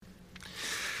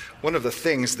One of the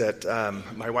things that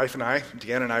my wife and I,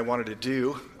 Deanna and I, wanted to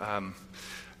do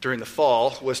during the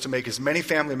fall was to make as many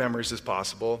family memories as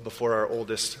possible before our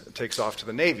oldest takes off to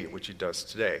the Navy, which he does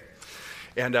today.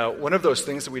 And one of those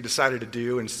things that we decided to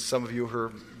do, and some of you who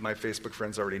are my Facebook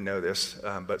friends already know this,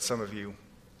 but some of you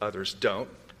others don't.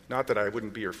 Not that I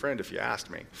wouldn't be your friend if you asked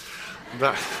me.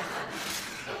 But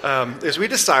is we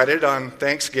decided on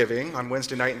Thanksgiving, on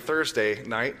Wednesday night and Thursday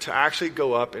night, to actually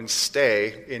go up and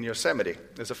stay in Yosemite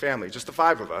as a family, just the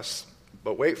 5 of us.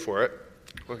 But wait for it.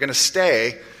 We're going to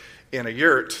stay in a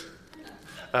yurt,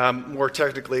 more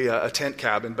technically a tent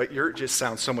cabin, but yurt just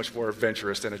sounds so much more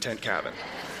adventurous than a tent cabin.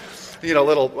 You know,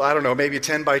 little, I don't know, maybe a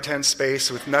 10 by 10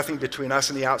 space with nothing between us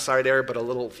and the outside air but a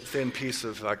little thin piece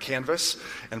of canvas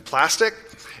and plastic.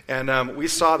 And we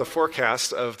saw the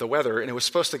forecast of the weather, and it was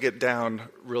supposed to get down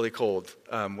really cold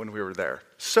when we were there.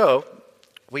 So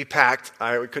we packed,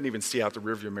 I couldn't even see out the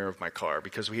rearview mirror of my car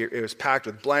because it was packed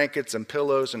with blankets and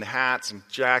pillows and hats and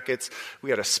jackets. We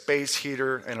had a space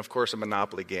heater and, of course, a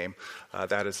Monopoly game.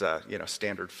 That is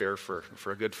standard fare for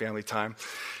a good family time.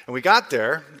 And we got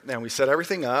there, and we set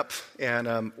everything up.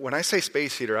 And when I say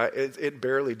space heater, it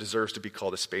barely deserves to be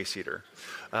called a space heater.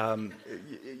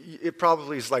 It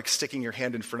probably is like sticking your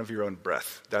hand in front of your own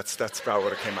breath. That's about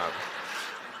what it came out.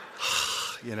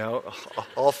 You know,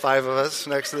 all 5 of us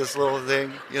next to this little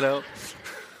thing, you know.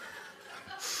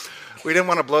 We didn't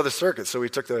want to blow the circuit, so we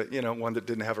took the, one that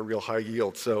didn't have a real high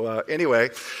yield. So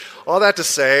anyway, all that to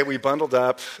say, we bundled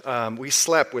up. We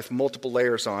slept with multiple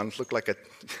layers on. It looked like a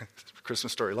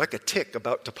Christmas story, like a tick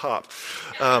about to pop.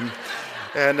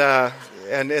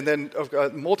 And then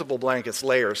multiple blankets,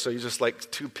 layers. So you just like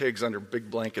 2 pigs under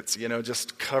big blankets,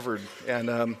 just covered.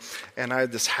 And I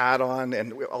had this hat on,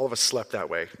 and all of us slept that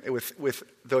way with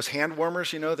those hand warmers,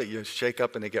 that you shake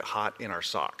up and they get hot in our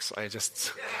socks.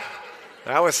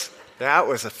 That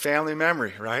was a family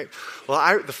memory, right?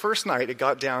 Well, the first night it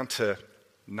got down to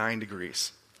 9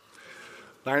 degrees.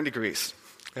 9 degrees.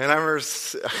 And I remember,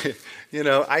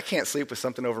 I can't sleep with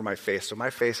something over my face, so my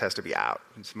face has to be out.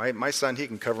 My son, he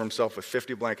can cover himself with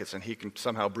 50 blankets, and he can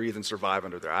somehow breathe and survive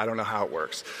under there. I don't know how it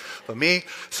works. But me,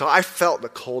 so I felt the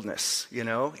coldness,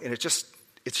 and it's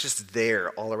just there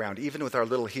all around, even with our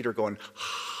little heater going,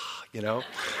 And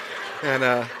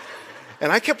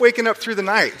I kept waking up through the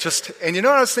night, and you know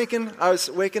what I was thinking? I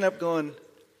was waking up going,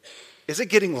 is it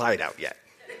getting light out yet?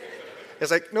 It's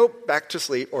like, nope, back to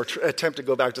sleep, or attempt to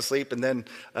go back to sleep, and then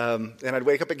I'd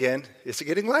wake up again. Is it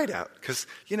getting light out? Because,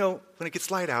 when it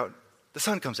gets light out, the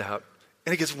sun comes out,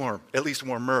 and it gets warm, at least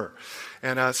warmer.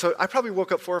 And so I probably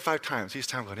woke up 4 or 5 times. Each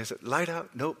time going, is it light out?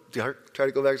 Nope, dark. Try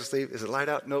to go back to sleep. Is it light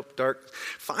out? Nope, dark.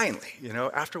 Finally,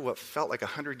 after what felt like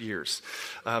 100 years,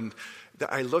 I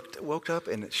woke up,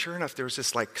 and sure enough, there was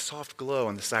this like soft glow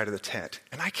on the side of the tent.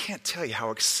 And I can't tell you how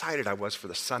excited I was for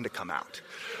the sun to come out.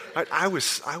 I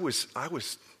was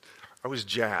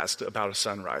jazzed about a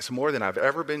sunrise, more than I've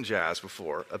ever been jazzed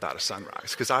before about a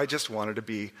sunrise, because I just wanted to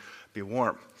be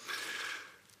warm.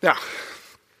 Now,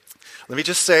 let me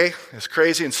just say, as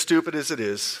crazy and stupid as it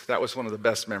is, that was one of the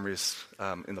best memories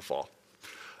in the fall.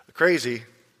 Crazy,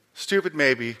 stupid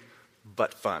maybe,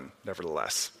 but fun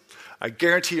nevertheless. I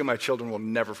guarantee you my children will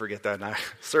never forget that, and I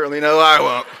certainly know I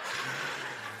won't.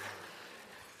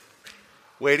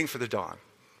 Waiting for the dawn.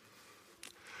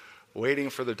 Waiting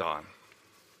for the dawn.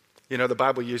 The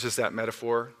Bible uses that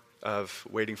metaphor of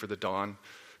waiting for the dawn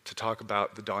to talk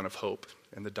about the dawn of hope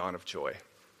and the dawn of joy.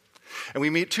 And we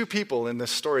meet 2 people in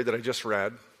this story that I just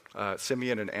read,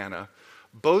 Simeon and Anna,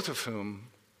 both of whom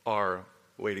are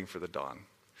waiting for the dawn.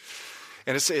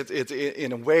 And it's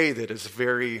in a way that is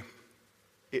very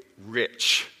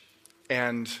rich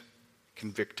and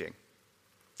convicting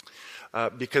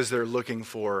because they're looking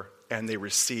for and they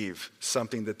receive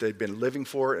something that they've been living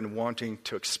for and wanting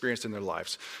to experience in their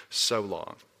lives so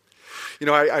long.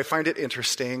 I find it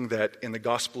interesting that in the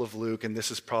Gospel of Luke, and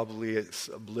this is probably a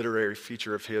literary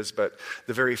feature of his, but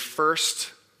the very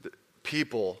first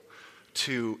people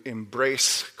to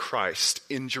embrace Christ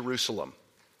in Jerusalem,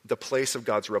 the place of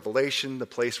God's revelation, the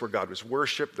place where God was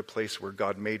worshipped, the place where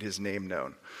God made his name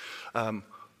known,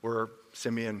 were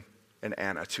Simeon and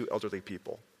Anna, 2 elderly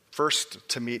people. First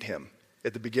to meet him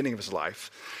at the beginning of his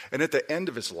life. And at the end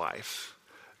of his life,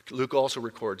 Luke also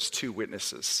records 2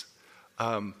 witnesses.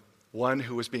 One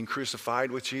who was being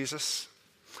crucified with Jesus,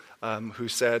 who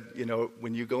said,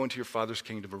 when you go into your Father's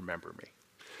kingdom, remember me.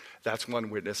 That's one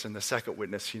witness. And the second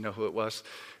witness, you know who it was?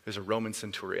 It was a Roman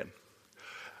centurion.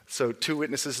 So 2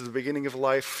 witnesses at the beginning of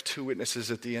life, 2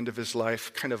 witnesses at the end of his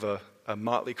life, kind of a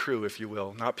motley crew, if you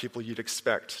will, not people you'd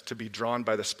expect to be drawn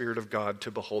by the Spirit of God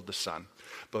to behold the Son,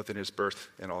 both in his birth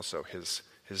and also his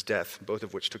his death, both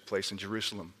of which took place in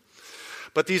Jerusalem.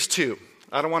 But these two,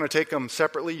 I don't want to take them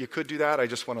separately. You could do that. I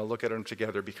just want to look at them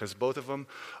together because both of them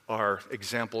are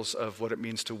examples of what it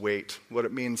means to wait, what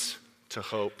it means to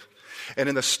hope. And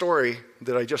in the story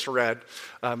that I just read,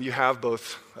 you have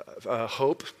both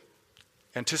hope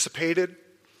anticipated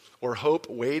or hope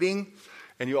waiting,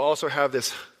 and you also have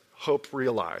this hope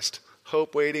realized.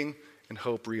 Hope waiting and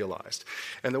hope realized.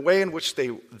 And the way in which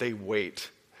they wait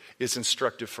is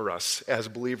instructive for us as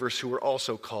believers who are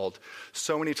also called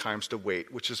so many times to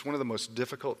wait, which is one of the most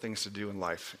difficult things to do in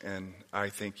life, and I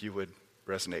think you would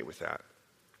resonate with that.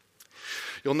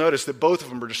 You'll notice that both of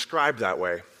them are described that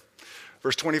way.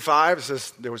 Verse 25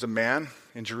 says, there was a man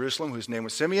in Jerusalem whose name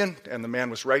was Simeon, and the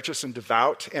man was righteous and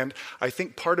devout, and I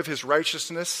think part of his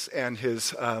righteousness and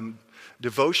his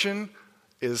devotion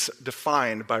is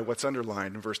defined by what's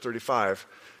underlined in verse 35,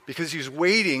 because he's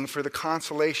waiting for the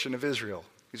consolation of Israel.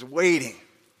 He's waiting.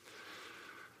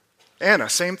 Anna,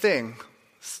 same thing.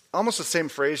 Almost the same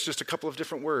phrase, just a couple of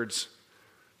different words.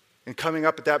 And coming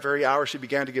up at that very hour, she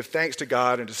began to give thanks to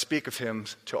God and to speak of him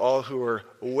to all who were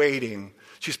waiting.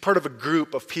 She's part of a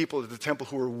group of people at the temple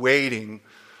who were waiting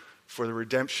for the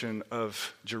redemption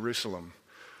of Jerusalem.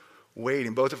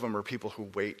 Waiting. Both of them are people who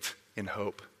wait in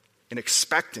hope, in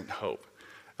expectant hope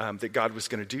that God was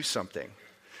going to do something.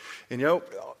 And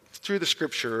through the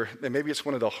scripture, and maybe it's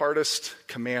one of the hardest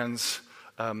commands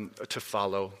to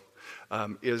follow,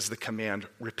 is the command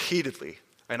repeatedly.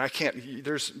 And I can't,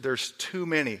 there's too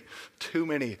many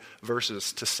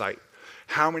verses to cite.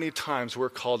 How many times we're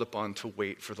called upon to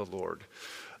wait for the Lord.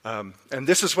 And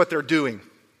this is what they're doing.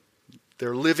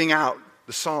 They're living out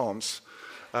the Psalms.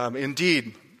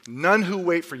 Indeed, none who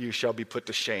wait for you shall be put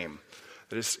to shame.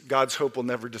 That is, God's hope will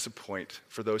never disappoint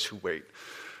for those who wait.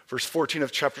 Verse 14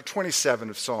 of chapter 27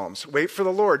 of Psalms. Wait for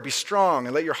the Lord, be strong,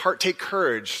 and let your heart take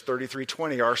courage.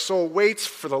 33:20. Our soul waits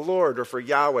for the Lord, or for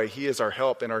Yahweh. He is our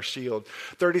help and our shield.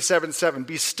 37:7.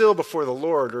 Be still before the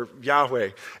Lord, or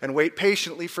Yahweh, and wait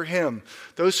patiently for him.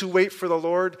 Those who wait for the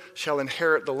Lord shall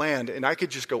inherit the land. And I could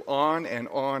just go on and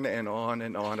on and on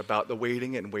and on about the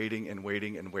waiting and waiting and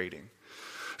waiting and waiting.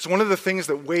 So one of the things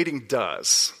that waiting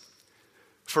does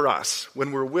for us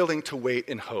when we're willing to wait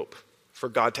in hope for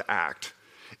God to act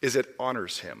is it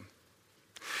honors him.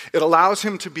 It allows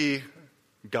him to be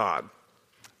God.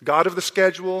 God of the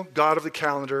schedule, God of the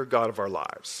calendar, God of our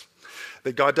lives.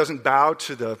 That God doesn't bow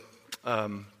to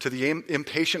the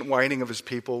impatient whining of his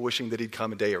people wishing that he'd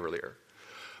come a day earlier.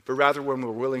 But rather when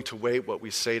we're willing to wait, what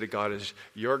we say to God is,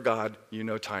 you're God, you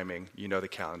know timing, you know the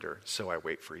calendar, so I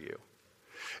wait for you.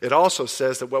 It also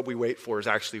says that what we wait for is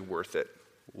actually worth it.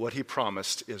 What he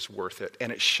promised is worth it. And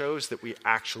it shows that we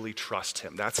actually trust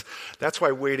him. That's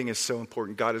why waiting is so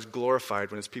important. God is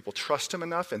glorified when his people trust him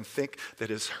enough and think that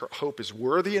his hope is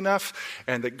worthy enough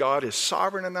and that God is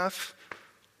sovereign enough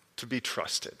to be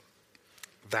trusted.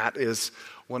 That is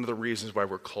one of the reasons why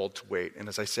we're called to wait. And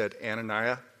as I said,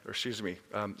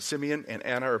 Simeon and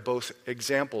Anna are both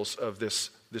examples of this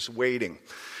waiting.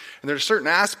 And there are certain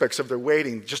aspects of their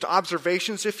waiting, just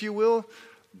observations, if you will,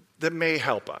 that may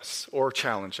help us or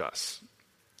challenge us.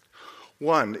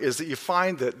 One is that you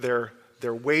find that their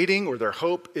waiting or their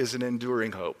hope is an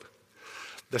enduring hope.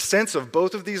 The sense of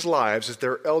both of these lives is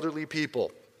they're elderly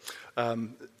people,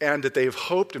 and that they've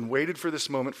hoped and waited for this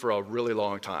moment for a really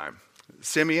long time.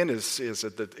 Simeon is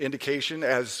the indication,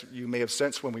 as you may have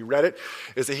sensed when we read it,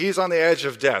 is that he's on the edge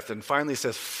of death and finally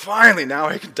says, finally, now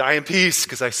I can die in peace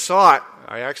because I saw it.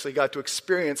 I actually got to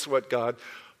experience what God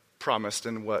promised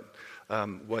and what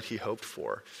he hoped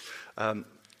for.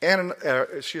 Anna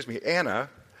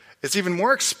is even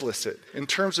more explicit in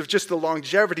terms of just the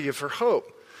longevity of her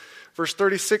hope. Verse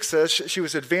 36 says she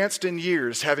was advanced in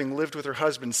years, having lived with her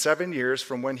husband 7 years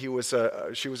from when she was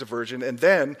a virgin, and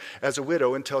then as a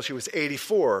widow until she was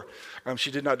 84.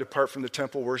 She did not depart from the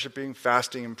temple, worshiping,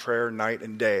 fasting, and prayer night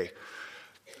and day.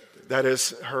 That is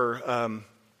her.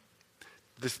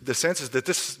 The sense is that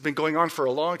this has been going on for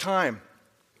a long time.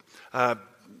 It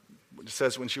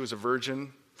says when she was a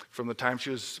virgin, from the time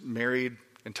she was married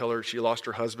until she lost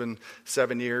her husband,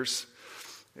 7 years.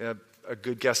 A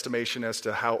good guesstimation as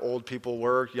to how old people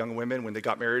were, young women, when they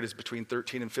got married is between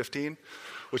 13 and 15,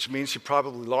 which means she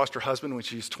probably lost her husband when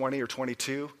she's 20 or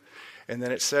 22. And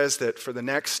then it says that for the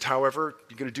next, however,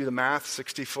 you're going to do the math,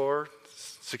 64,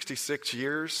 66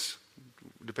 years,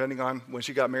 depending on when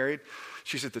she got married,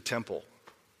 she's at the temple.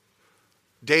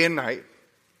 Day and night,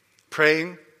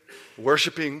 praying,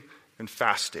 worshiping, and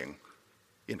fasting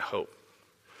in hope.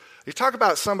 You talk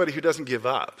about somebody who doesn't give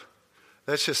up.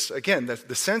 That's just, again,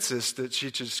 the sense is that she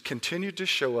just continued to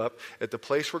show up at the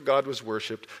place where God was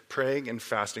worshipped, praying and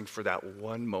fasting for that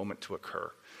one moment to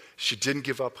occur. She didn't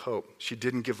give up hope. She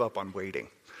didn't give up on waiting.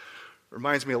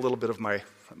 Reminds me a little bit of my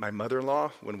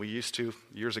mother-in-law when we used to,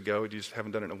 years ago, we just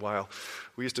haven't done it in a while,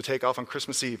 we used to take off on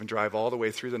Christmas Eve and drive all the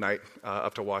way through the night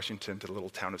up to Washington to the little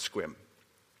town of Sequim.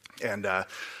 And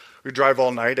we'd drive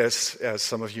all night, as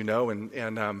some of you know,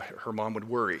 and her mom would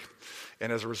worry.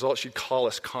 And as a result, she'd call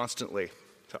us constantly.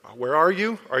 Where are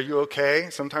you? Are you okay?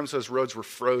 Sometimes those roads were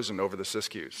frozen over the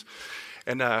Siskiyous.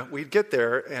 And we'd get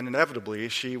there, and inevitably,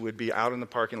 she would be out in the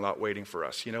parking lot waiting for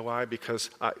us. You know why?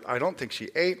 Because I don't think she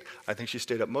ate. I think she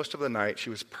stayed up most of the night. She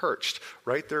was perched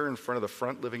right there in front of the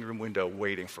front living room window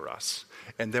waiting for us.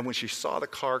 And then when she saw the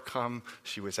car come,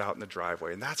 she was out in the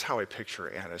driveway. And that's how I picture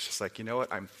Anna. It's just like, you know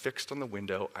what? I'm fixed on the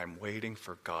window. I'm waiting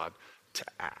for God to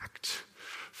act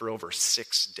for over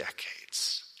 6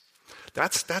 decades.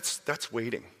 That's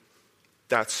waiting.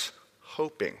 That's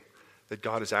hoping that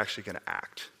God is actually going to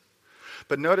act.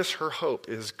 But notice her hope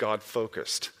is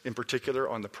God-focused, in particular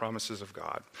on the promises of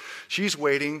God. She's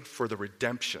waiting for the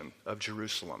redemption of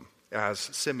Jerusalem, as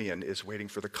Simeon is waiting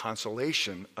for the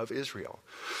consolation of Israel.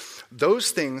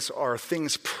 Those things are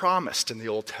things promised in the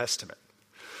Old Testament.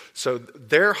 So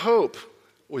their hope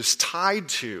was tied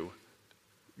to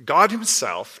God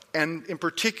himself, and in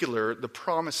particular, the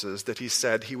promises that he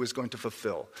said he was going to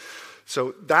fulfill.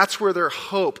 So that's where their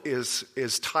hope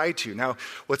is tied to. Now,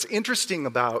 what's interesting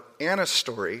about Anna's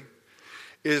story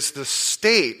is the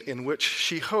state in which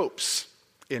she hopes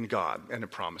in God and in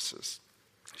promises.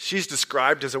 She's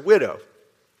described as a widow,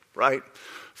 right,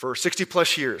 for 60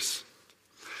 plus years.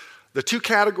 The 2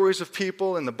 categories of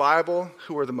people in the Bible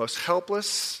who are the most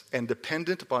helpless and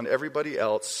dependent upon everybody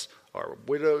else are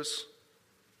widows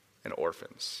and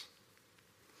orphans.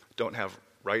 Don't have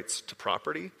rights to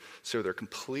property, so they're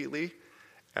completely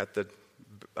at the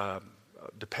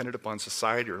dependent upon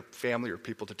society or family or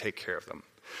people to take care of them.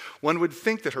 One would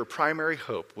think that her primary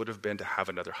hope would have been to have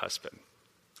another husband,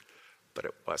 but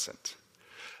it wasn't.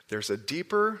 There's a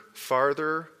deeper,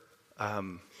 farther,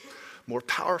 more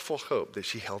powerful hope that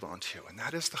she held on to, and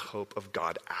that is the hope of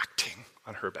God acting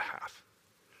on her behalf.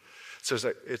 So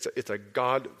it's a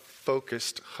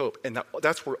God-focused hope, and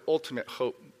that's where ultimate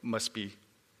hope must be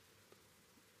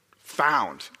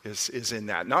found, is in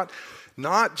that.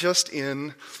 Not just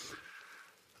in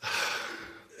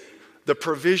the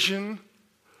provision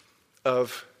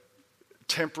of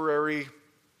temporary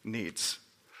needs.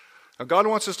 Now, God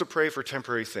wants us to pray for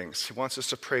temporary things. He wants us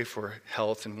to pray for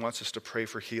health and wants us to pray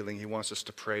for healing. He wants us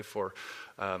to pray for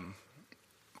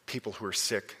people who are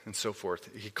sick and so forth.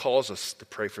 He calls us to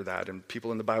pray for that, and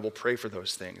people in the Bible pray for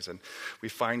those things. And we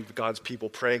find God's people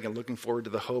praying and looking forward to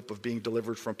the hope of being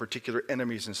delivered from particular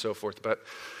enemies and so forth. But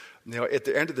at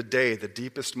the end of the day, the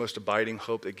deepest, most abiding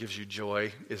hope that gives you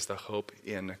joy is the hope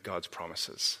in God's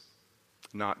promises,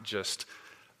 not just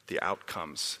the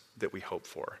outcomes that we hope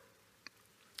for.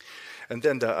 And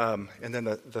then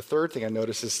the third thing I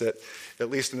notice is that, at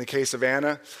least in the case of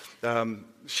Anna,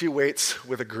 she waits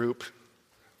with a group,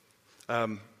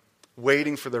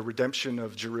 waiting for the redemption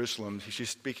of Jerusalem. She's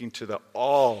speaking to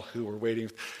all who were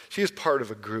waiting. She is part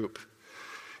of a group.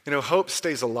 Hope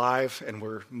stays alive, and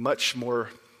we're much more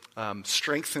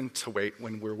strengthened to wait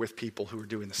when we're with people who are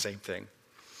doing the same thing.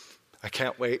 I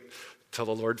can't wait till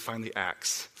the Lord finally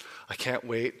acts. I can't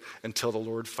wait until the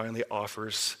Lord finally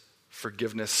offers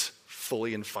forgiveness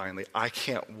fully and finally. I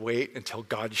can't wait until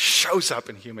God shows up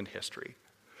in human history.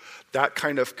 That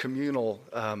kind of communal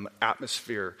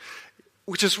atmosphere,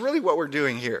 which is really what we're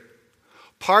doing here.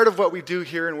 Part of what we do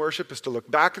here in worship is to look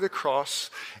back at the cross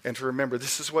and to remember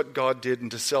this is what God did, and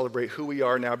to celebrate who we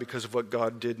are now because of what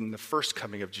God did in the first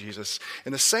coming of Jesus.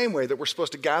 In the same way that we're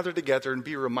supposed to gather together and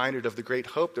be reminded of the great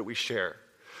hope that we share.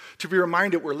 To be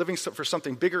reminded we're living for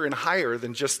something bigger and higher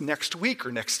than just next week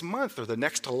or next month or the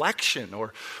next election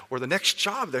or the next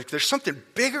job. There's something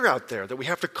bigger out there that we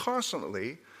have to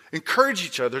constantly encourage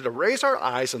each other to raise our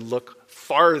eyes and look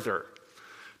farther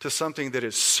to something that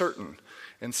is certain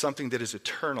and something that is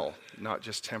eternal, not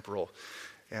just temporal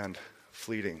and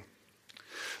fleeting.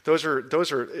 Those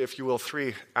are, if you will,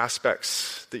 3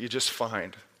 aspects that you just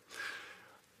find.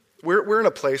 We're in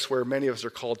a place where many of us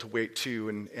are called to wait too,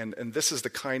 and this is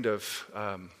the kind of,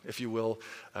 if you will,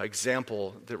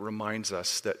 example that reminds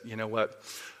us that, you know what,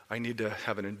 I need to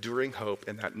have an enduring hope,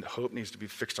 and that hope needs to be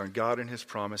fixed on God and his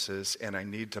promises, and I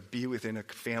need to be within a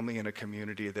family and a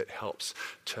community that helps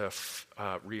to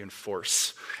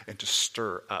reinforce and to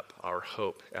stir up our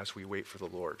hope as we wait for the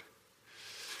Lord.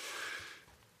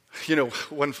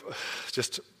 One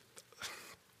just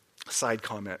side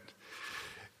comment,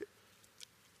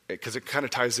 because it kind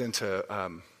of ties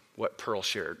into what Pearl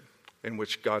shared, in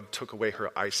which God took away her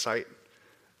eyesight,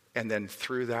 and then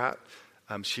through that,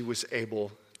 she was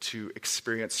able to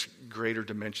experience greater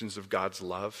dimensions of God's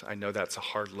love. I know that's a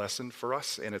hard lesson for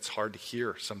us, and it's hard to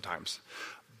hear sometimes.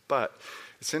 But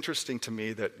it's interesting to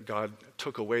me that God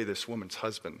took away this woman's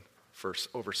husband for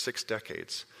over 6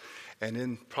 decades. And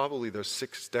in probably those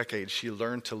 6 decades, she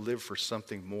learned to live for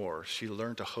something more. She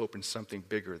learned to hope in something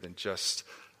bigger than just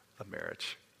a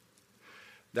marriage.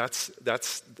 That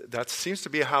seems to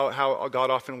be how God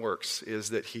often works,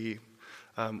 is that he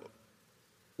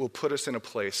will put us in a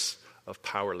place of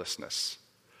powerlessness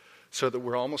so that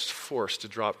we're almost forced to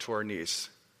drop to our knees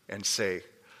and say,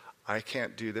 I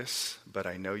can't do this, but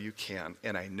I know you can,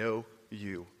 and I know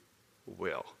you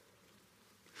will.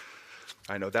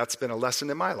 I know that's been a lesson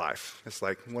in my life. It's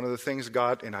like one of the things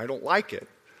God, and I don't like it,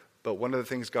 but one of the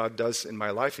things God does in my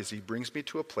life is he brings me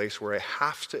to a place where I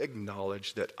have to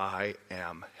acknowledge that I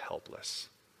am helpless.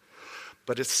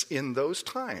 But it's in those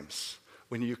times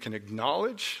when you can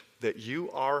acknowledge that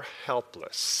you are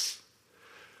helpless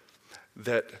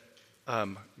that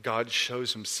God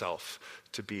shows himself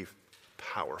to be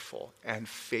powerful and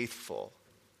faithful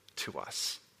to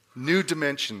us. New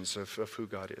dimensions of who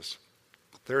God is.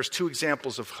 There's 2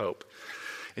 examples of hope.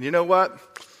 And you know what?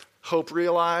 Hope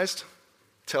realized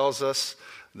tells us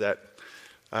that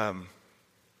that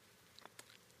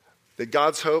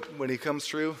God's hope, when he comes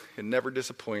through, it never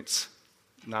disappoints,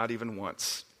 not even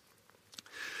once.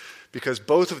 Because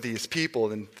both of these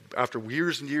people, and after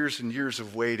years and years and years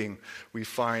of waiting, we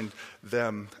find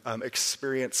them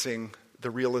experiencing the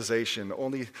realization.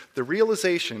 Only the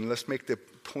realization, let's make the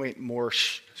point more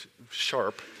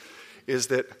sharp, is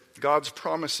that God's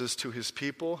promises to his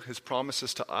people, his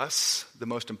promises to us, the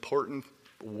most important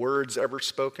words ever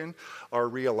spoken, are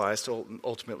realized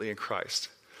ultimately in Christ.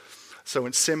 So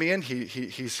in Simeon,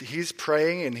 he's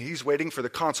praying and he's waiting for the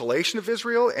consolation of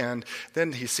Israel, and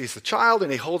then he sees the child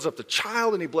and he holds up the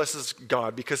child and he blesses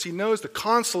God because he knows the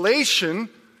consolation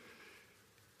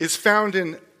is found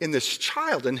in this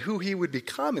child and who he would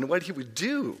become and what he would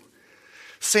do.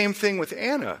 Same thing with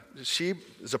Anna. She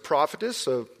is a prophetess,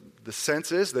 so the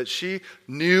sense is that she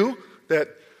knew that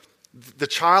the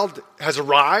child has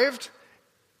arrived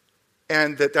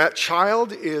and that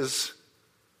child is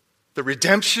the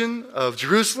redemption of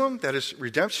Jerusalem, that is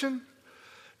redemption.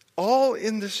 All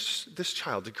in this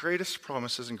child. The greatest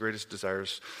promises and greatest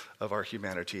desires of our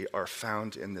humanity are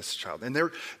found in this child. And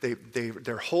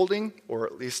they're holding, or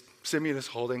at least Simeon is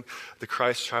holding, the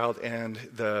Christ child, and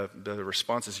the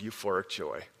response is euphoric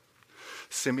joy.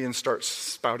 Simeon starts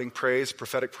spouting praise,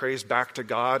 prophetic praise back to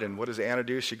God, and what does Anna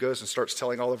do? She goes and starts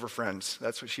telling all of her friends.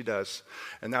 That's what she does.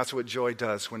 And that's what joy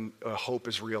does when hope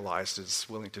is realized, is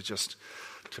willing to just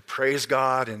to praise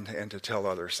God and to tell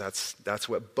others. That's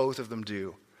what both of them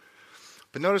do.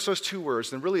 But notice those 2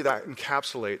 words, and really that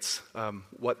encapsulates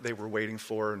what they were waiting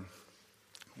for and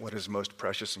what is most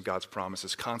precious in God's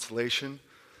promises: consolation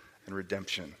and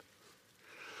redemption.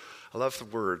 I love the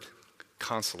word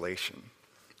consolation.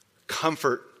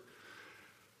 Comfort,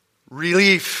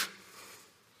 relief.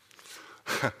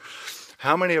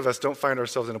 How many of us don't find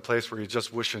ourselves in a place where you're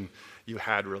just wishing you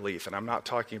had relief? And I'm not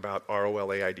talking about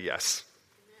ROLAIDS,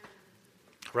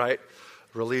 right?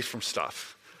 Relief from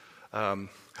stuff.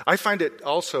 I find it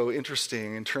also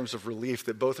interesting in terms of relief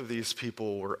that both of these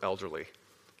people were elderly.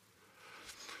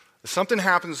 Something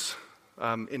happens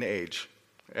in age,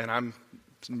 and I'm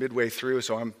midway through,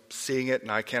 so I'm seeing it,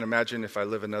 and I can't imagine if I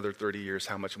live another 30 years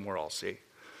how much more I'll see.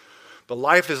 But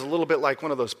life is a little bit like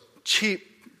one of those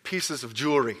cheap pieces of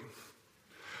jewelry.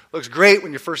 Looks great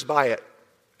when you first buy it.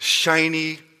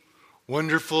 Shiny,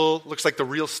 wonderful, looks like the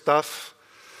real stuff.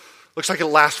 Looks like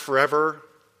it'll last forever,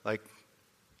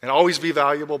 and always be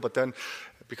valuable, but then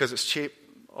because it's cheap,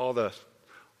 all the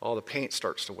paint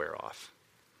starts to wear off.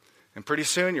 And pretty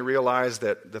soon you realize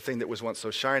that the thing that was once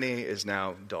so shiny is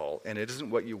now dull, and it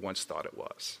isn't what you once thought it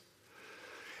was.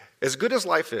 As good as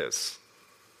life is,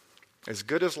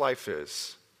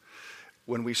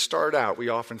 when we start out, we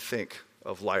often think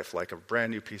of life like a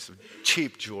brand new piece of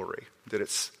cheap jewelry, that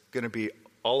it's going to be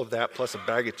all of that plus a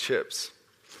bag of chips.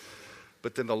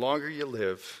 But then the longer you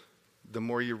live, the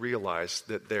more you realize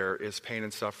that there is pain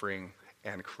and suffering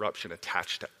and corruption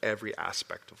attached to every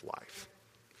aspect of life.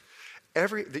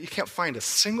 You can't find a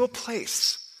single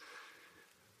place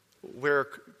where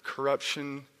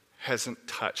corruption hasn't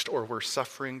touched or where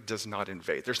suffering does not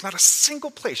invade. There's not a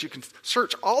single place. You can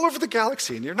search all over the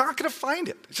galaxy and you're not going to find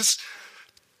it. It just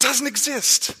doesn't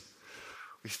exist.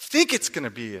 We think it's going to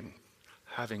be in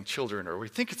having children, or we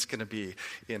think it's going to be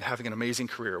in having an amazing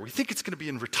career, or we think it's going to be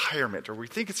in retirement, or we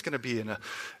think it's going to be in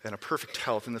a perfect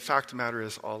health. And the fact of the matter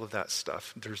is, all of that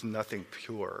stuff, there's nothing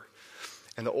pure.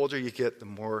 And the older you get, the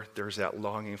more there's that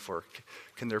longing for,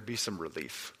 can there be some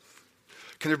relief?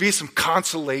 Can there be some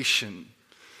consolation?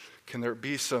 Can there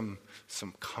be some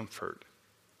comfort?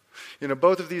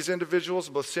 Both of these individuals,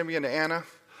 both Simeon and Anna,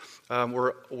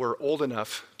 were old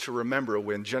enough to remember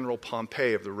when General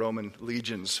Pompey of the Roman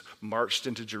legions marched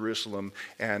into Jerusalem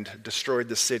and destroyed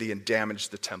the city and damaged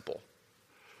the temple.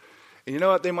 And you know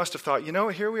what? They must have thought,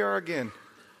 here we are again.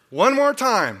 One more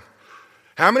time.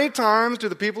 How many times do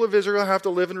the people of Israel have to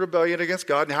live in rebellion against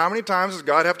God? And how many times does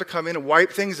God have to come in and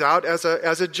wipe things out as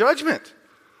a judgment?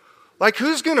 Like,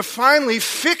 who's going to finally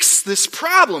fix this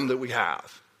problem that we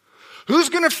have? Who's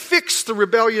going to fix the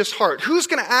rebellious heart? Who's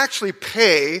going to actually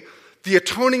pay the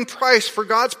atoning price for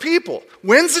God's people?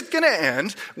 When's it going to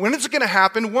end? When is it going to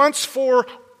happen? Once for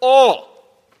all.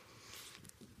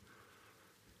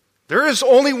 There is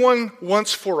only one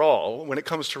once for all when it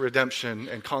comes to redemption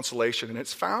and consolation, and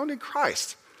it's found in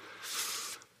Christ.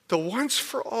 The once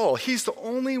for all. He's the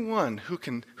only one who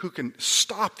can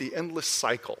stop the endless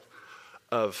cycle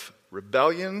of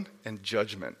rebellion and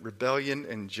judgment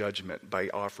by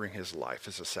offering his life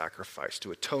as a sacrifice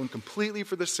to atone completely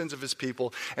for the sins of his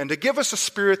people and to give us a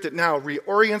spirit that now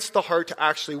reorients the heart to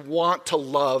actually want to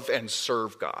love and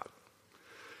serve God.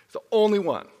 The only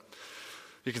one.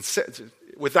 You can sense,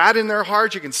 with that in their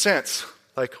heart, you can sense,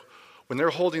 like, when they're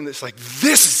holding this, like,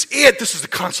 this is it. This is the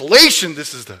consolation.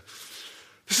 This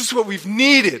is what we've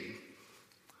needed.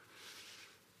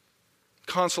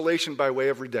 Consolation by way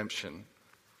of redemption.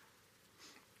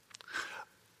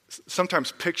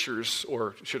 Sometimes pictures,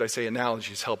 or should I say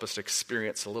analogies, help us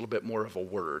experience a little bit more of a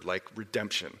word, like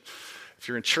redemption. If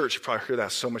you're in church, you probably hear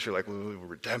that so much, you're like,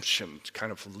 redemption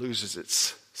kind of loses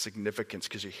its significance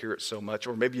because you hear it so much,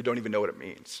 or maybe you don't even know what it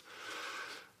means.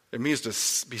 It means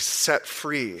to be set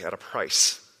free at a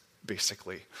price,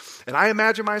 basically. And I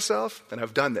imagine myself, and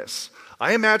I've done this,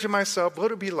 I imagine myself what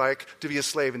it would be like to be a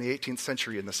slave in the 18th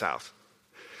century in the South.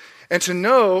 And to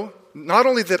know not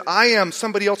only that I am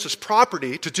somebody else's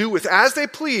property to do with as they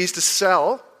please to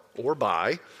sell or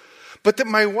buy, but that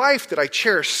my wife that I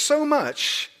cherish so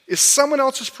much is someone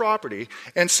else's property,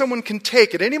 and someone can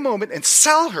take at any moment and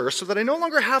sell her so that I no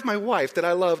longer have my wife that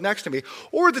I love next to me,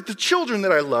 or that the children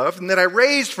that I love and that I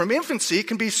raised from infancy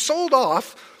can be sold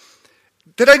off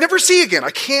that I never see again.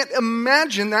 I can't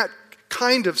imagine that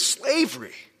kind of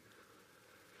slavery.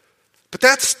 But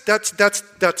that's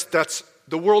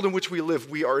the world in which we live.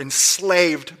 We are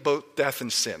enslaved, both death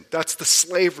and sin. That's the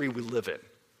slavery we live in.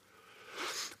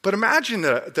 But imagine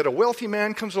that a wealthy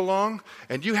man comes along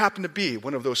and you happen to be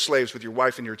one of those slaves with your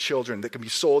wife and your children that can be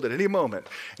sold at any moment.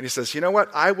 And he says, you know what?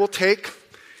 I will take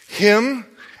him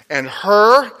and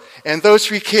her and those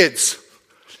 3 kids.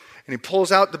 And he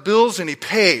pulls out the bills and he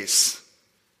pays.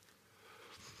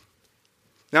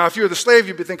 Now, if you're the slave,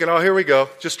 you'd be thinking, oh, here we go.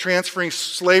 Just transferring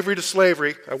slavery to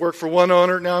slavery. I work for one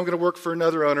owner, now I'm going to work for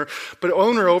another owner. But an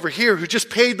owner over here who just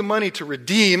paid the money to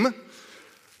redeem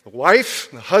the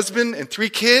wife, the husband, and 3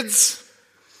 kids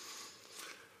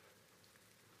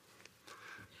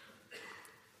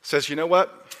says, you know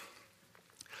what?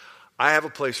 I have a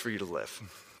place for you to live.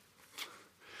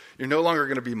 You're no longer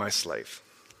going to be my slave.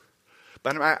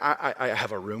 But I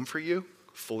have a room for you,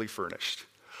 fully furnished.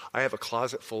 I have a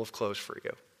closet full of clothes for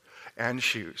you and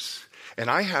shoes. And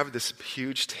I have this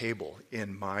huge table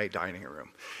in my dining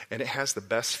room. And it has the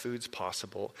best foods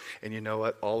possible. And you know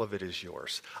what? All of it is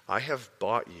yours. I have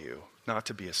bought you not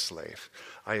to be a slave.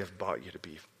 I have bought you to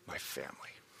be my family.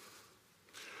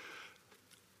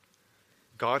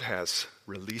 God has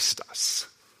released us.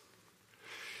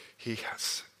 He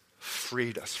has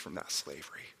freed us from that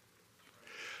slavery.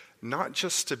 Not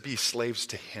just to be slaves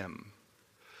to him,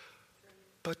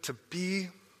 but to be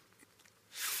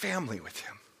family with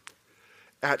him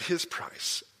at his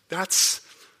price. That's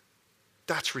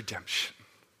redemption.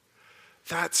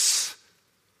 That's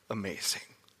amazing.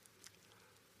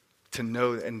 To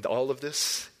know, and all of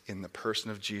this in the person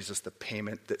of Jesus, the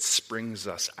payment that springs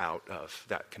us out of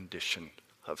that condition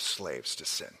of slaves to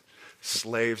sin.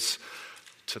 Slaves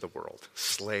to the world.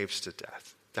 Slaves to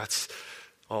death. That's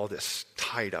all this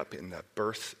tied up in the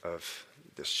birth of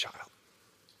this child.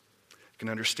 Can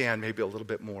understand maybe a little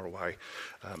bit more why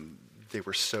they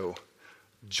were so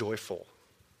joyful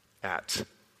at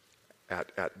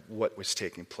what was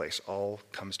taking place. All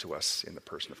comes to us in the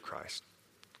person of Christ.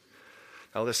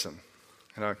 Now listen,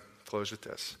 and I'll close with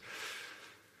this.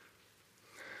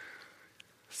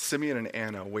 Simeon and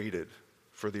Anna waited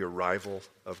for the arrival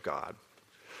of God.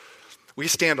 We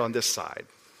stand on this side.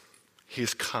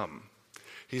 He's come.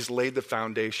 He's laid the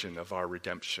foundation of our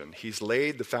redemption. He's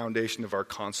laid the foundation of our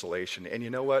consolation. And you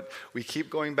know what? We keep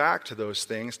going back to those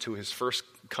things, to his first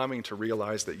coming to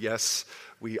realize that, yes,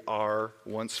 we are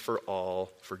once for all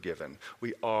forgiven.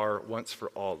 We are once for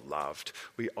all loved.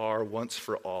 We are once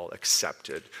for all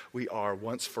accepted. We are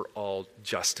once for all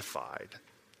justified.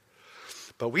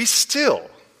 But we still,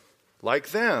 like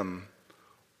them,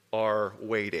 are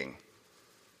waiting.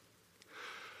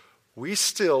 We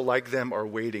still, like them, are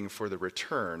waiting for the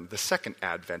return, the second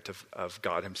advent of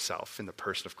God himself in the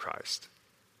person of Christ.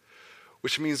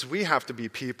 Which means we have to be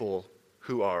people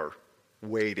who are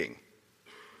waiting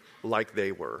like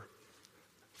they were,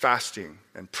 fasting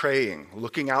and praying,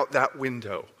 looking out that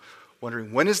window,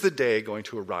 wondering when is the day going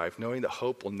to arrive, knowing that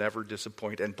hope will never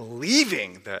disappoint, and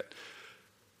believing that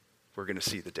we're going to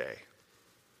see the day.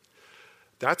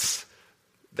 That's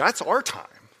our time.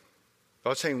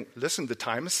 God's saying, listen, the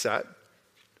time is set.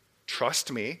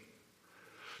 Trust me.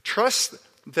 Trust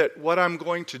that what I'm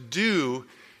going to do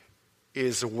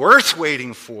is worth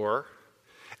waiting for,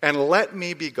 and let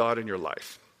me be God in your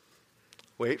life.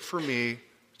 Wait for me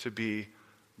to be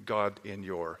God in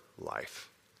your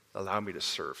life. Allow me to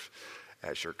serve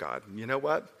as your God. And you know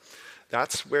what?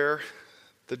 That's where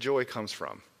the joy comes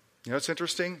from. You know what's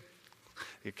interesting?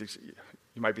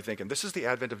 You might be thinking, this is the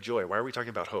advent of joy. Why are we talking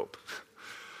about hope?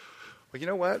 Well, you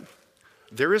know what?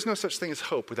 There is no such thing as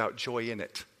hope without joy in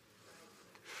it.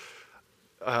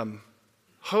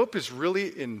 Hope is really,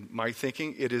 in my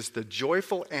thinking, it is the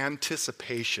joyful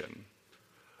anticipation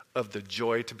of the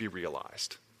joy to be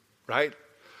realized, right?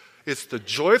 It's the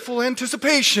joyful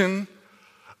anticipation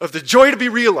of the joy to be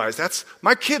realized.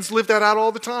 My kids live that out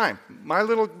all the time. My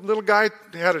little guy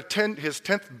had his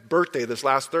 10th birthday this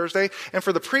last Thursday, and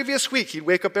for the previous week, he'd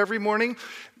wake up every morning.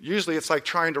 Usually it's like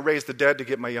trying to raise the dead to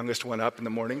get my youngest one up in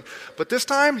the morning. But this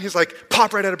time, he's like,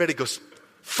 pop right out of bed. He goes,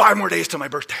 5 more days till my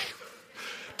birthday.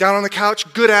 Down on the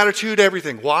couch, good attitude,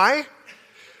 everything. Why?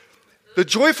 The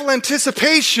joyful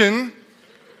anticipation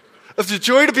of the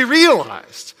joy to be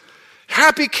realized.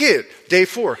 Happy kid, day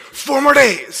 4, 4 more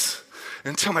days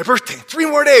until my birthday, 3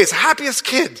 more days, happiest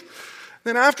kid.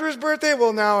 Then after his birthday,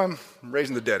 well, now I'm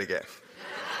raising the dead again.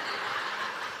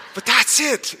 But that's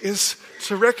it, is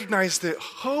to recognize that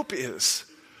hope is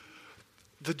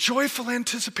the joyful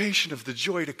anticipation of the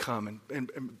joy to come.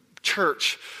 And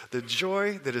church, the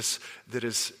joy that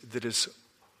is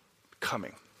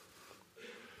coming.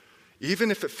 Even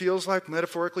if it feels like,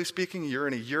 metaphorically speaking, you're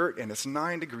in a yurt and it's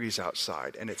 9 degrees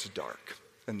outside and it's dark,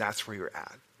 and that's where you're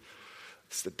at.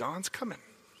 It's the dawn's coming.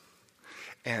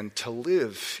 And to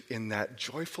live in that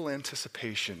joyful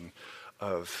anticipation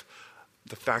of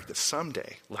the fact that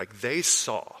someday, like they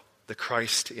saw the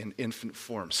Christ in infant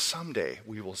form, someday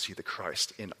we will see the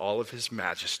Christ in all of his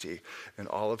majesty and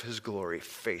all of his glory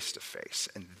face to face.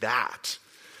 And that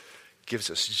gives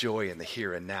us joy in the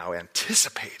here and now,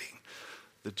 anticipating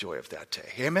the joy of that day.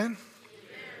 Amen?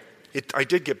 I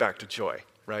did get back to joy,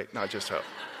 right? Not just hope.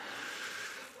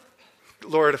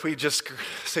 Lord, if we just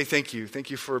say thank you. Thank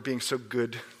you for being so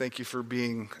good. Thank you for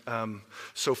being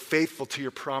so faithful to your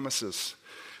promises.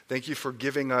 Thank you for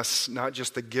giving us not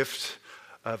just the gift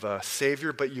of a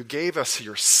Savior, but you gave us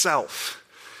yourself.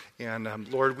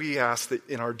 And Lord, we ask that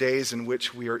in our days in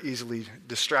which we are easily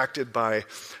distracted by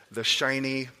the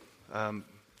shiny,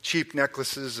 cheap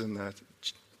necklaces and the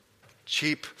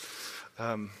cheap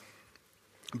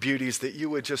beauties, that you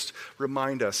would just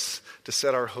remind us to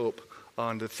set our hope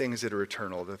on the things that are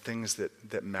eternal, the things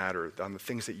that matter, on the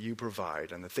things that you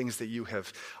provide, on the things that you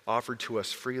have offered to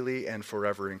us freely and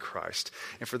forever in Christ.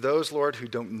 And for those, Lord, who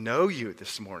don't know you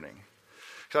this morning,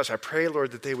 gosh, I pray,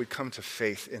 Lord, that they would come to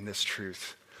faith in this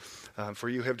truth. For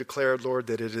you have declared, Lord,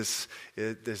 that it is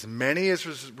as many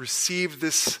as received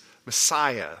this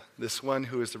Messiah, this one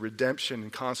who is the redemption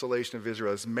and consolation of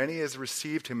Israel, as many as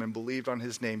received him and believed on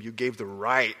his name, you gave the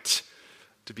right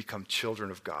to become children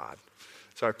of God.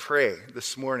 So I pray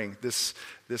this morning, this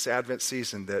Advent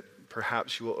season, that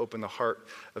perhaps you will open the heart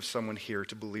of someone here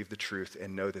to believe the truth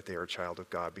and know that they are a child of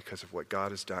God because of what God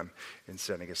has done in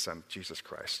sending his son, Jesus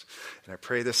Christ. And I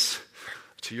pray this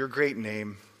to your great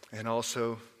name, and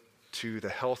also to the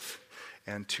health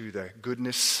and to the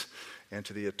goodness and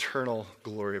to the eternal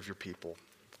glory of your people.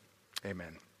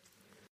 Amen.